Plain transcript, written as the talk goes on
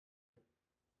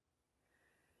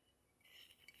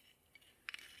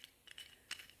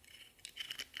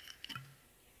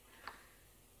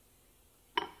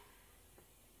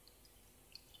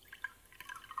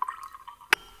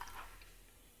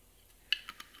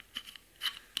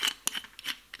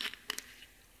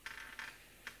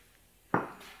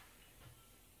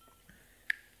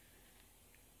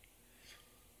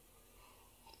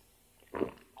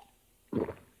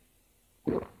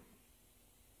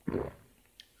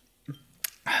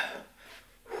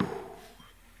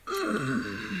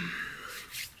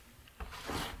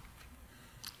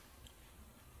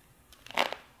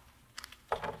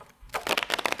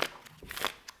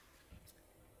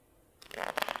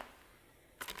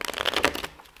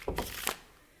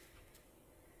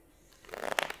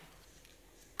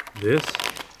This?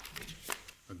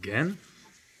 Again?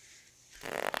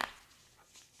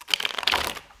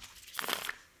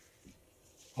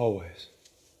 Always.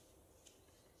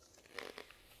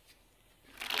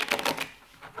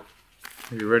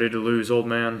 Are you ready to lose, old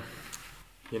man?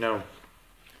 You know,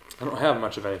 I don't have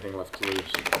much of anything left to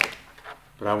lose.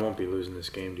 But I won't be losing this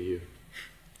game to you.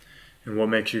 And what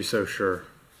makes you so sure?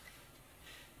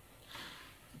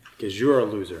 Because you're a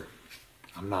loser.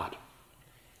 I'm not.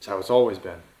 It's how it's always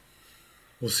been.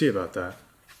 We'll see about that.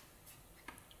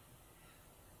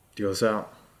 Deal us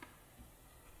out.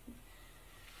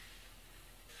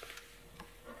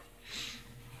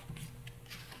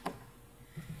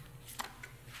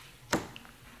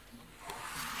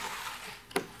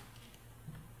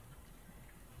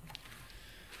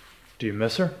 Do you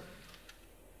miss her?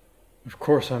 Of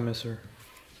course I miss her.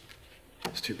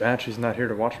 It's too bad she's not here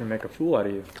to watch me make a fool out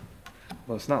of you.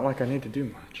 Well, it's not like I need to do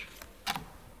much.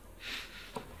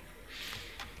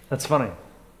 That's funny.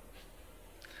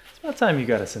 It's about time you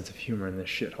got a sense of humor in this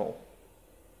shithole.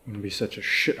 Wouldn't be such a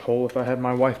shithole if I had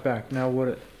my wife back, now would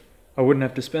it? I wouldn't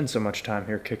have to spend so much time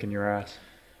here kicking your ass.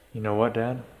 You know what,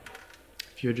 Dad?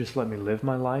 If you had just let me live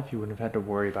my life, you wouldn't have had to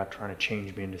worry about trying to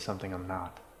change me into something I'm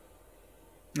not.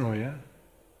 Oh, yeah?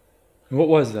 And what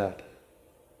was that?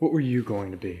 What were you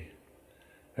going to be?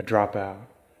 A dropout?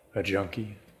 A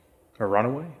junkie? A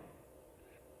runaway?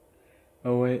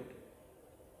 Oh, wait.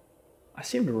 I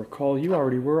seem to recall you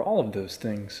already were all of those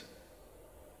things.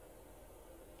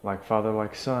 Like father,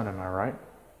 like son, am I right?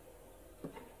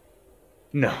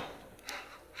 No.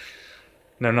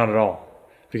 No, not at all.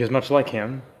 Because much like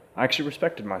him, I actually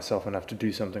respected myself enough to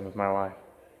do something with my life.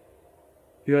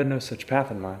 You had no such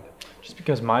path in mind. Just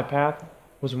because my path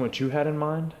wasn't what you had in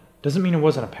mind, doesn't mean it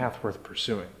wasn't a path worth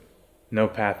pursuing. No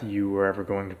path you were ever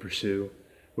going to pursue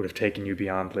would have taken you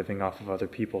beyond living off of other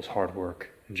people's hard work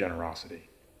and generosity.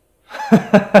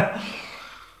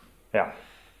 Yeah.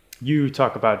 You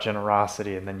talk about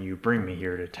generosity and then you bring me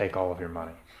here to take all of your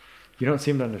money. You don't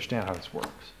seem to understand how this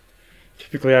works.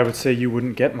 Typically I would say you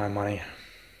wouldn't get my money.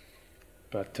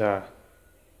 But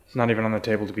it's not even on the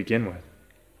table to begin with.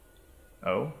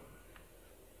 Oh?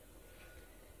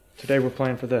 Today we're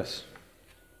playing for this.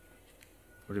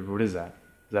 What is that?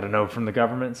 Is that a note from the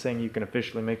government saying you can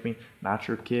officially make me not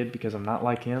your kid because I'm not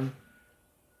like him?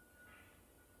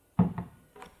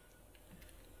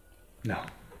 No.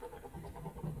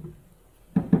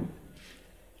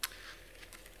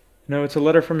 No, it's a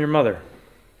letter from your mother.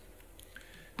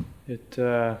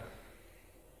 I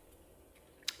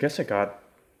guess it got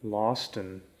lost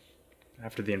and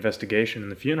after the investigation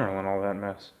and the funeral and all that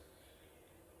mess.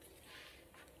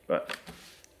 But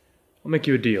I'll make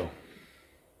you a deal.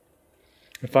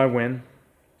 If I win,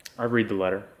 I read the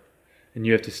letter, and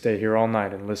you have to stay here all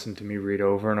night and listen to me read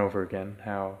over and over again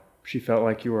how she felt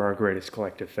like you were our greatest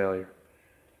collective failure.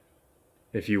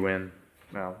 If you win,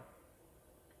 well,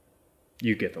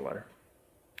 you get the letter.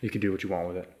 You can do what you want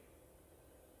with it.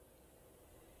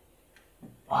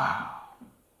 Wow.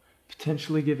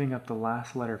 Potentially giving up the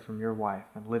last letter from your wife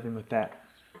and living with that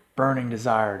burning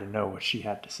desire to know what she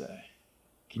had to say.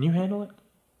 Can you handle it?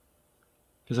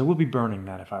 Because I will be burning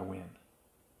that if I win.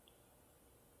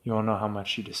 You all know how much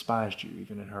she despised you,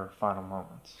 even in her final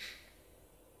moments.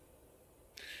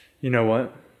 You know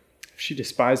what? If she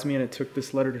despised me and it took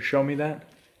this letter to show me that,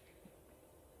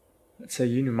 I'd say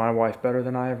you knew my wife better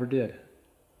than I ever did.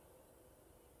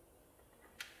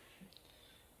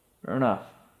 Fair enough.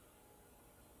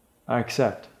 I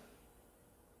accept.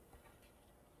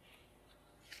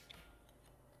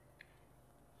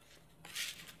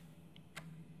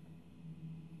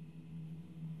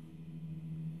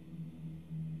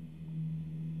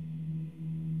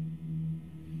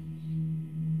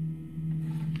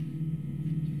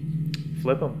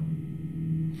 Flip them.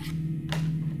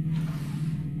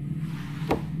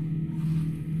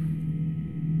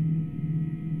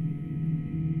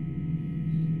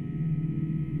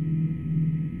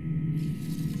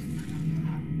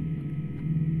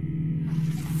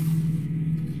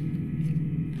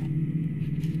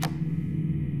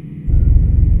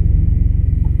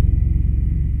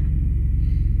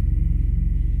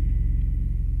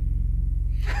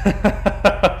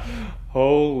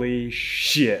 Holy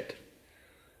shit.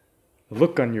 The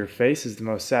look on your face is the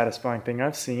most satisfying thing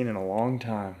I've seen in a long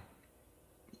time.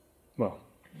 Well,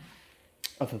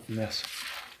 other than this.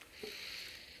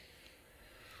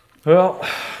 Well,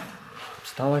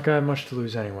 it's not like I have much to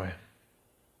lose anyway.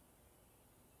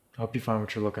 I hope you find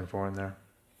what you're looking for in there.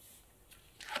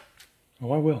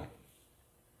 Oh, I will.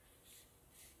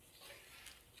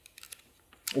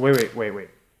 Wait.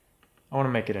 I want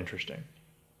to make it interesting.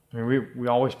 I mean, we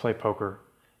always play poker,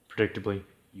 predictably.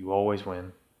 You always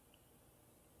win.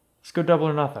 Let's go double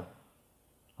or nothing.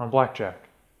 On blackjack.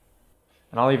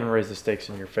 And I'll even raise the stakes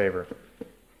in your favor.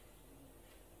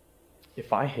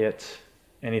 If I hit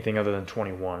anything other than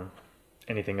 21,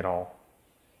 anything at all,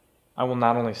 I will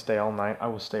not only stay all night, I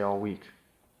will stay all week.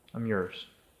 I'm yours.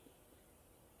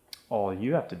 All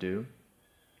you have to do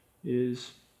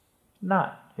is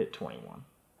not hit 21.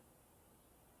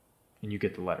 And you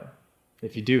get the letter.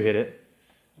 If you do hit it,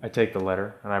 I take the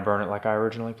letter and I burn it like I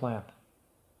originally planned.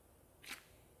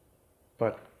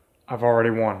 But I've already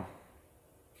won.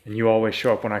 And you always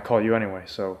show up when I call you anyway,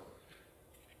 so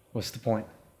what's the point?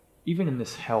 Even in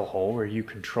this hellhole where you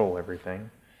control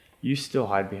everything, you still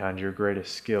hide behind your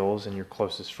greatest skills and your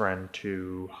closest friend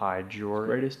to hide your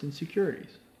greatest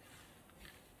insecurities.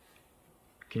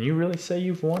 Can you really say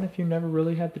you've won if you never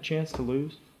really had the chance to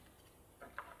lose?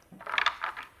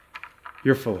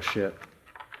 You're full of shit.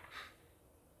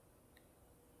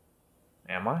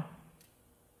 Am I?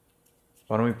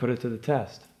 Why don't we put it to the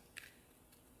test?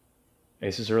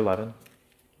 Aces are 11,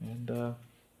 and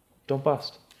don't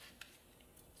bust.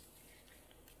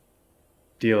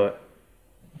 Deal it.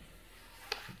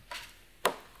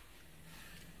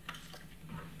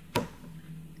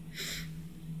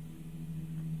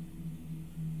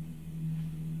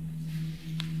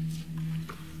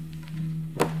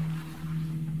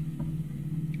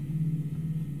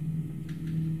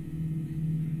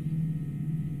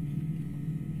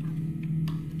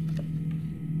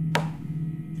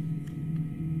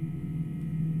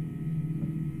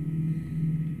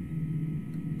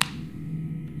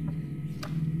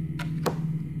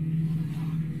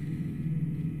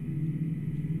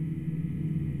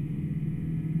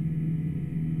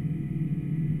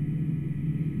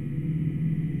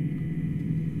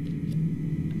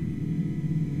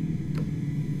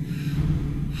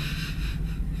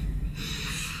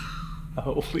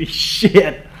 Holy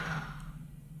shit!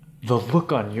 The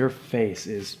look on your face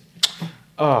is,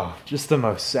 just the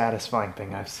most satisfying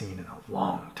thing I've seen in a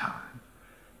long time.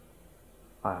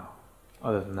 Wow.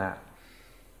 Other than that,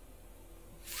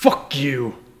 fuck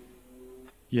you!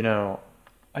 You know,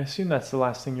 I assume that's the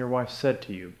last thing your wife said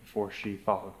to you before she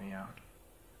followed me out.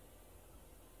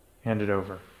 Hand it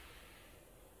over.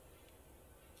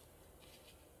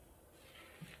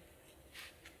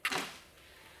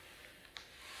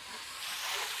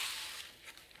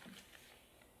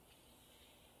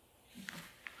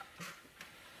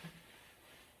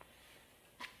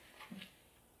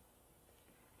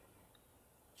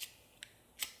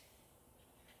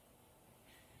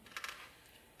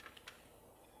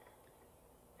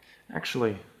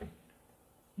 Actually,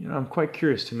 I'm quite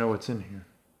curious to know what's in here.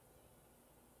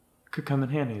 Could come in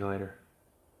handy later.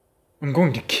 I'm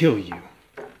going to kill you.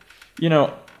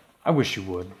 I wish you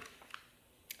would.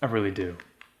 I really do.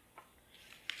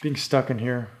 Being stuck in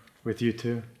here with you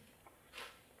two.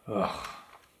 Ugh.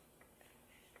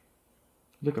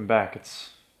 Looking back,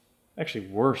 it's actually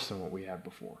worse than what we had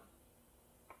before.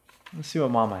 Let's see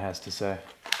what Mama has to say.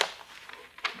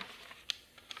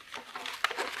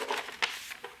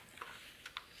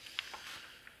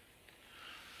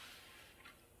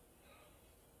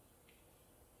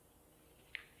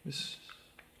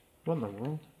 What in the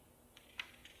world?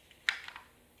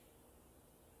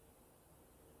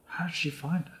 How did she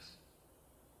find us?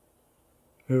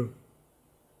 Who?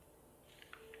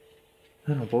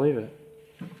 I don't believe it.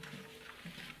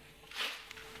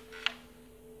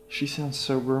 She sounds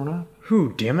so grown up.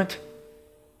 Who, damn it?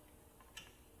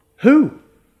 Who?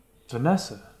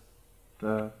 Vanessa.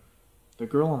 The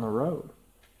girl on the road.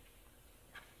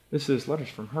 This is letters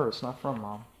from her, it's not from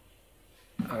Mom.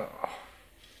 Oh.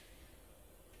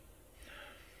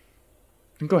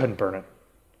 Go ahead and burn it.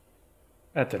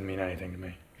 That didn't mean anything to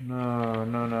me.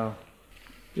 No.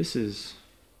 This is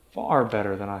far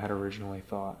better than I had originally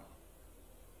thought.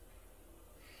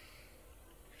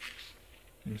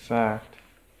 In fact,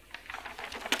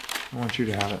 I want you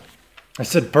to have it. I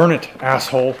said burn it,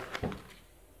 asshole.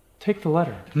 Take the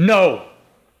letter. No!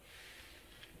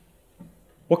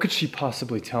 What could she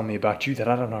possibly tell me about you that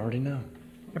I don't already know?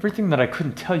 Everything that I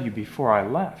couldn't tell you before I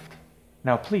left.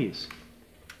 Now please.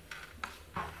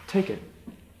 Take it.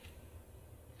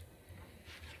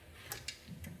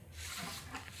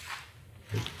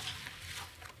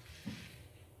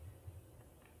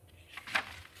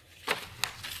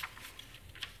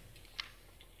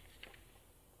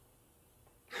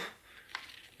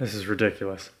 This is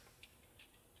ridiculous.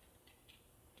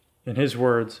 In his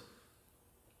words,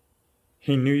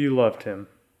 he knew you loved him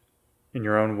in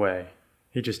your own way.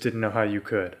 He just didn't know how you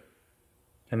could.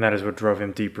 And that is what drove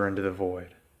him deeper into the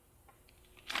void.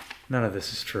 None of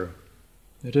this is true.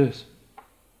 It is.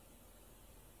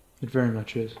 It very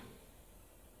much is.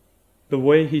 The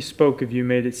way he spoke of you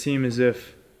made it seem as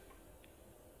if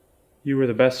you were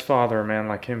the best father a man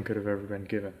like him could have ever been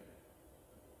given.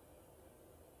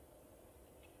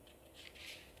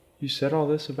 You said all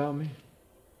this about me?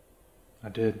 I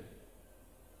did.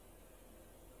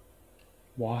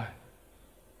 Why?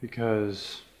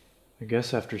 Because I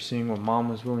guess after seeing what Mom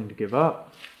was willing to give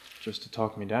up just to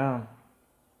talk me down,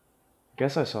 I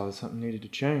guess I saw that something needed to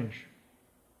change.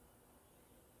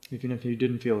 Even if you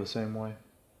didn't feel the same way.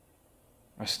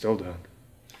 I still don't.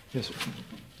 Yes, sir.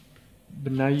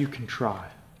 But now you can try.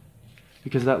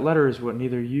 Because that letter is what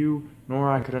neither you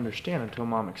nor I could understand until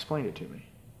Mom explained it to me.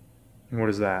 And what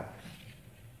is that?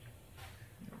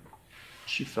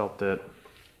 She felt that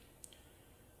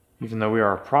even though we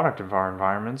are a product of our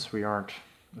environments, we aren't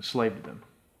a slave to them.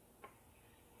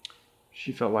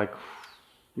 She felt like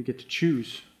we get to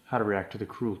choose how to react to the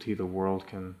cruelty the world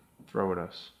can throw at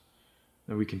us.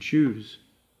 That we can choose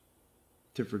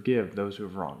to forgive those who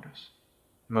have wronged us.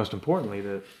 And most importantly,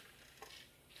 that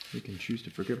we can choose to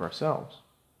forgive ourselves.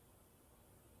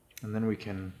 And then we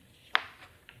can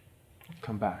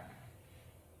come back.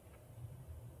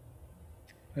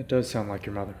 That does sound like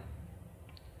your mother.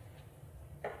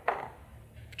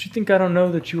 But you think I don't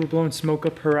know that you were blowing smoke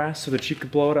up her ass so that she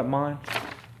could blow it up mine?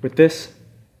 With this?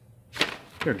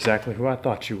 You're exactly who I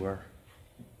thought you were.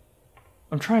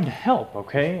 I'm trying to help,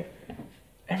 okay?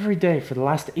 Every day for the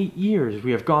last 8 years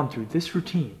we have gone through this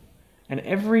routine. And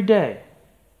every day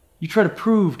you try to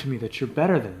prove to me that you're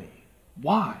better than me.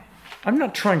 Why? I'm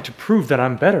not trying to prove that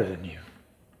I'm better than you.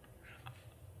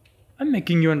 I'm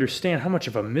making you understand how much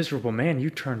of a miserable man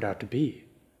you turned out to be.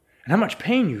 And how much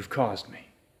pain you've caused me.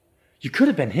 You could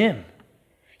have been him.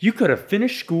 You could have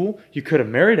finished school, you could have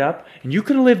married up, and you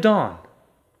could have lived on.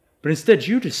 But instead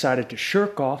you decided to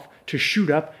shirk off, to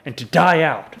shoot up, and to die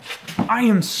out. I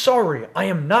am sorry. I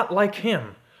am not like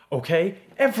him, okay?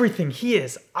 Everything he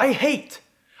is, I hate.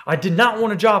 I did not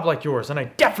want a job like yours, and I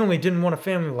definitely didn't want a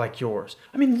family like yours.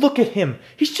 I mean, look at him.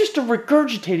 He's just a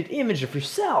regurgitated image of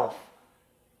yourself.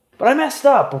 But I messed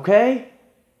up, okay?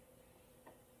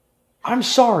 I'm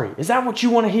sorry. Is that what you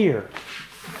want to hear?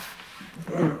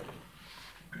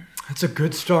 That's a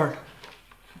good start.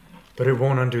 But it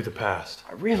won't undo the past.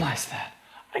 I realize that.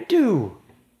 I do.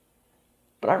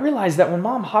 But I realized that when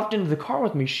Mom hopped into the car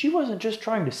with me, she wasn't just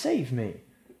trying to save me.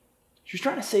 She was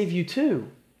trying to save you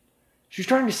too. She was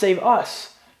trying to save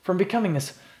us from becoming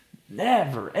this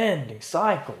never-ending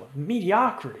cycle of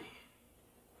mediocrity.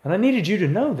 And I needed you to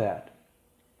know that.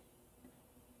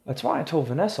 That's why I told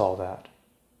Vanessa all that.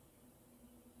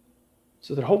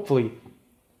 So that hopefully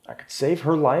I could save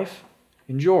her life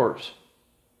and yours.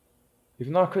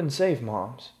 Even though I couldn't save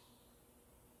Mom's.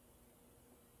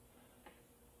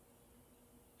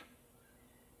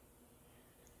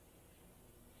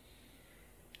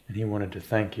 And he wanted to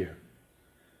thank you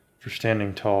for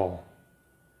standing tall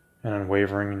and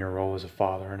unwavering in your role as a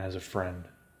father and as a friend.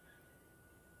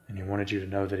 And he wanted you to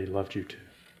know that he loved you too.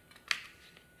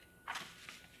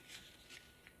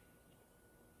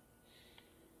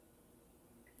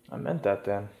 I meant that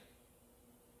then.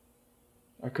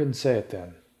 I couldn't say it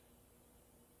then.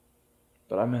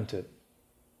 But I meant it.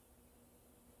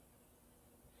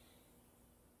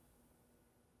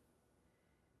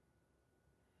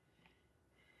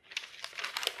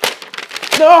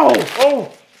 No!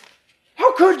 Oh!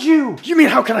 How could you? You mean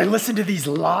how can I listen to these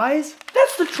lies?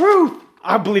 That's the truth!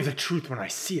 I believe the truth when I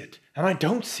see it, and I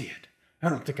don't see it. I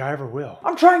don't think I ever will.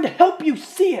 I'm trying to help you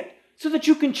see it, so that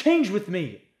you can change with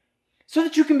me. So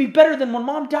that you can be better than when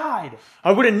Mom died.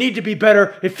 I wouldn't need to be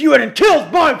better if you hadn't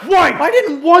killed my wife! I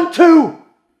didn't want to!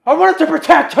 I wanted to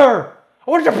protect her!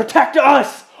 I wanted to protect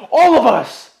us! All of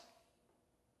us!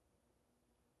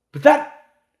 But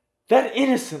that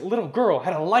innocent little girl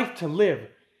had a life to live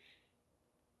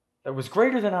that was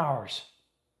greater than ours.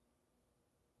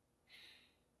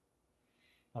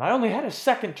 And I only had a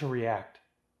second to react.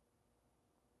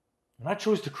 And I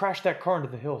chose to crash that car into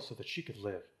the hill so that she could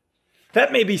live.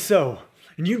 That may be so,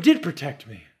 and you did protect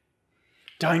me.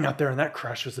 Dying out there in that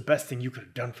crash was the best thing you could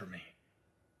have done for me.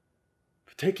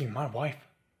 But taking my wife,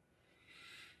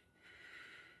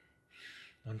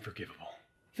 unforgivable.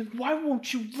 Then why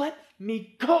won't you let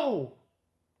me go?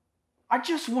 I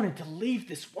just wanted to leave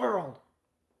this world,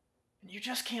 and you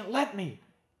just can't let me.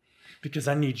 Because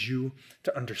I need you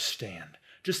to understand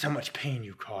just how much pain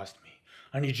you caused me.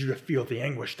 I need you to feel the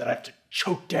anguish that I have to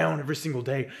choke down every single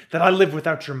day, that I live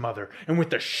without your mother, and with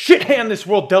the shit hand this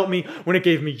world dealt me when it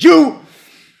gave me you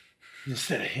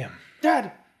instead of him.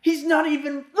 Dad, he's not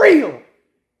even real.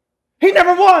 He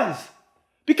never was.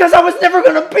 Because I was never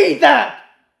going to be that.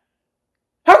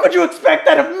 How could you expect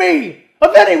that of me?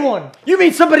 Of anyone! You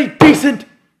mean somebody decent?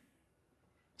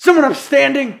 Someone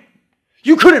upstanding?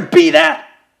 You couldn't be that?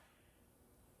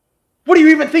 What do you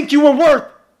even think you were worth?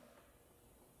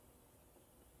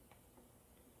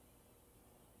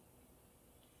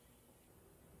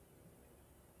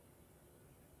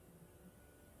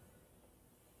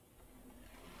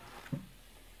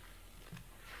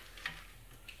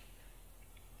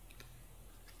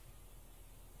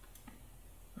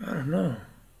 I don't know.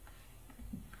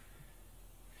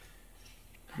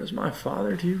 As my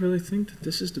father, do you really think that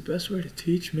this is the best way to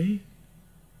teach me?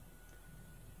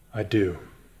 I do.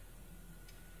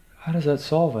 How does that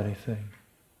solve anything?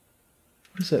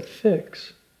 What does that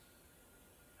fix?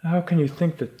 How can you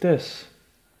think that this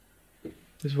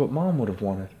is what Mom would have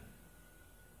wanted?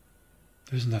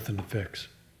 There's nothing to fix.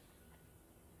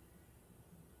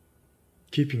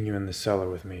 Keeping you in the cellar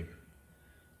with me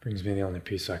brings me the only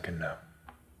peace I can know.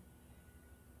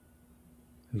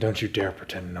 And don't you dare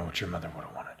pretend to know what your mother would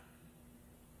have wanted.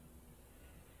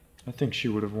 I think she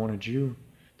would have wanted you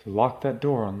to lock that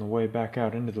door on the way back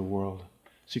out into the world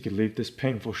so you could leave this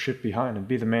painful shit behind and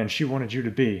be the man she wanted you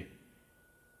to be.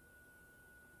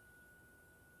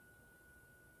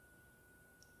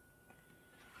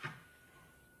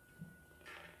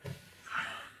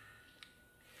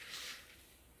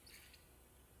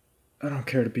 I don't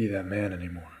care to be that man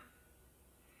anymore.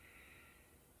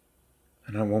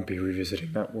 And I won't be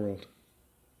revisiting that world.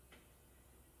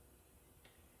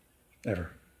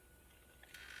 Ever.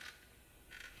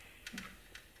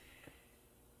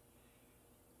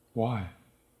 Why?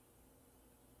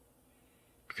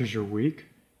 Because you're weak?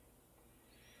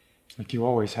 Like you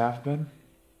always have been?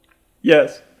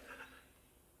 Yes.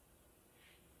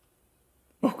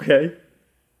 Okay.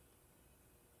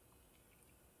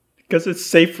 Because it's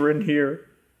safer in here.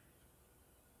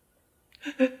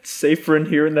 It's safer in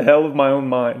here in the hell of my own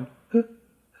mind.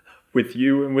 With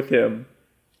you and with him.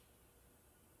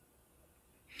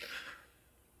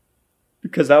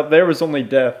 Because out there is only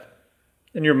death.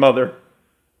 And your mother.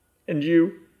 And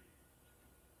you.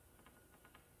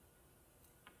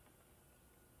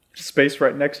 Space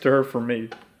right next to her for me.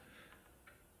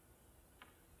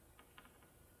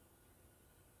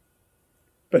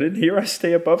 But in here I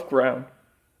stay above ground.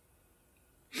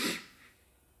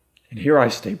 And here I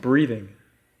stay breathing.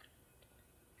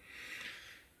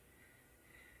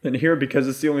 And here, because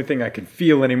it's the only thing I can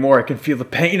feel anymore, I can feel the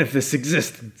pain of this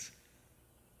existence.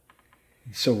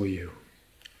 And so will you.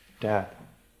 Dad.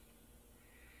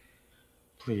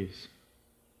 Please.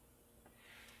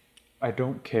 I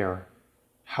don't care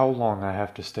how long I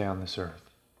have to stay on this earth.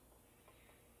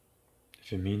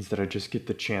 If it means that I just get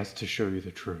the chance to show you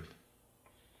the truth.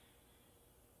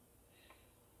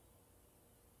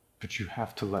 But you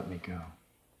have to let me go.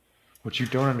 What you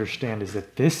don't understand is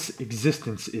that this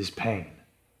existence is pain.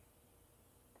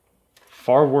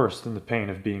 Far worse than the pain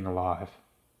of being alive.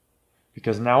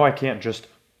 Because now I can't just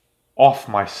off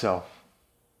myself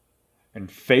and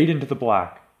fade into the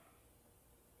black.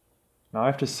 Now I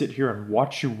have to sit here and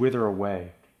watch you wither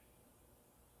away.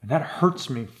 And that hurts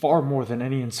me far more than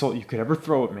any insult you could ever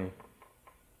throw at me.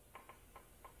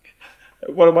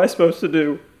 What am I supposed to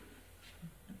do?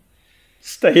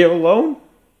 Stay here alone?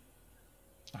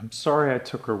 I'm sorry I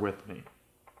took her with me.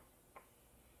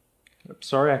 I'm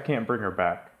sorry I can't bring her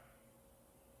back.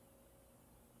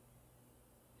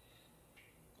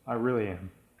 I really am.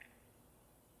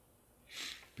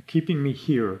 But keeping me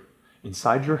here,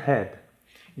 inside your head,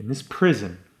 in this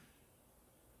prison,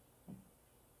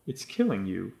 it's killing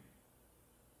you.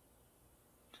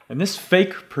 And this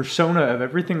fake persona of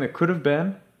everything that could have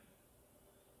been,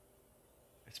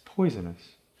 it's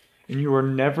poisonous. And you are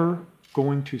never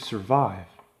going to survive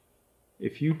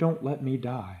if you don't let me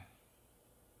die.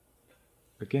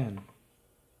 Again.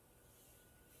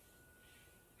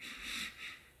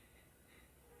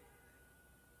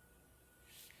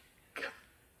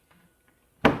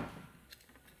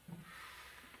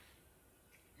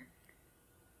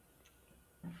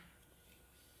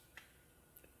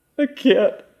 I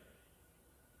can't.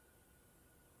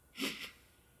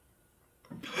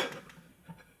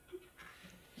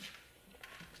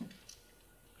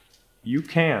 You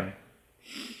can.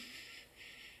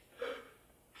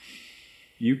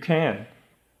 You can.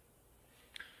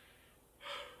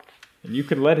 And you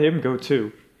can let him go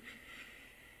too.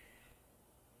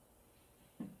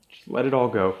 Just let it all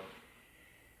go.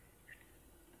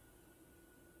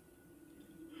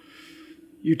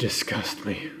 You disgust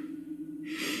me.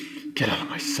 Get out of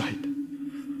my sight.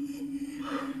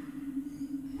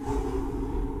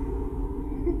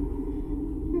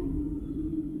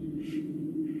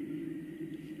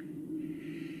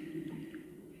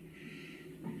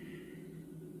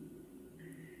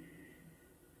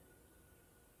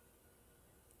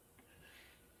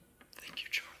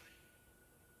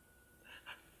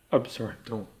 I'm sorry,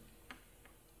 don't.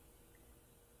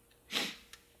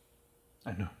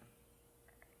 I know.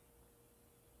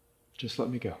 Just let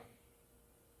me go.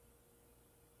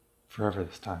 Forever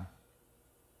this time.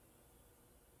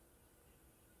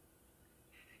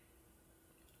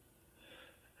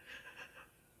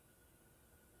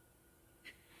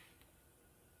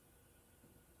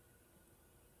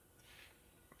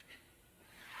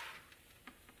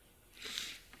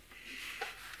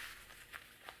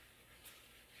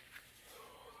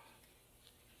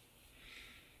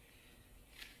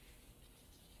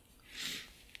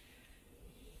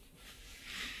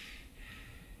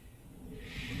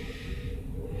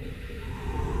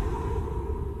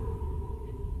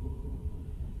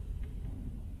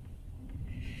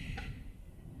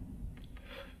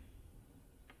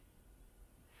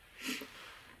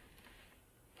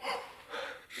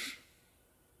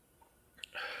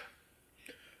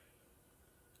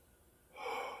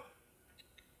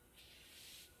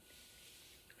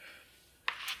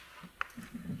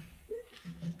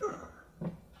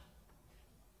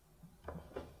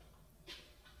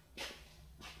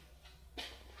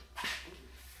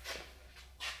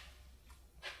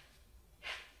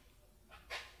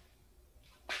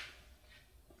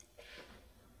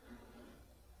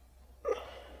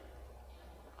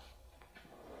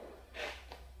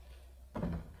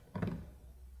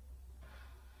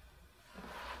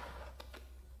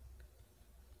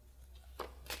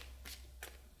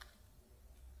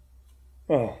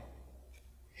 Well,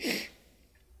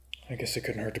 I guess it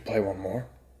couldn't hurt to play one more.